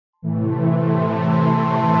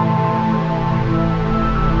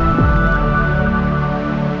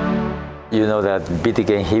You know that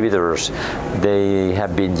BTK inhibitors, they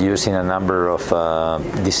have been used in a number of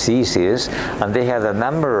diseases, and they had a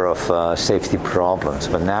number of safety problems.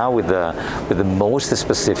 But now with the most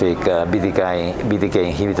specific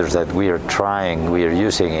BTK inhibitors that we are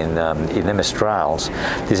using in MS trials,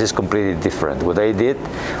 this is completely different. What I did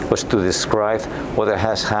was to describe what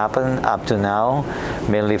has happened up to now,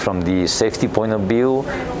 mainly from the safety point of view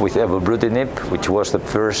with Evobrutinib, which was the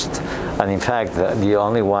first, and in fact the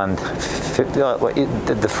only one,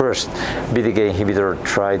 the first BTK inhibitor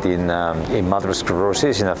tried in multiple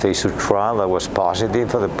sclerosis in a phase 2 trial that was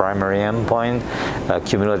positive for the primary endpoint, a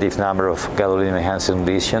cumulative number of gadolinium-enhancing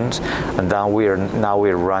lesions, and now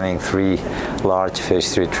we're running 3 large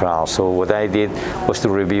phase 3 trials. So what I did was to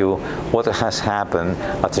review what has happened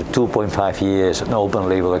after 2.5 years in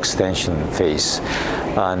open-label extension phase,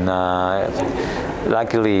 and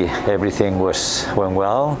luckily everything went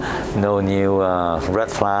well, no new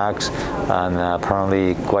red flags, and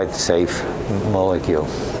apparently quite safe molecule.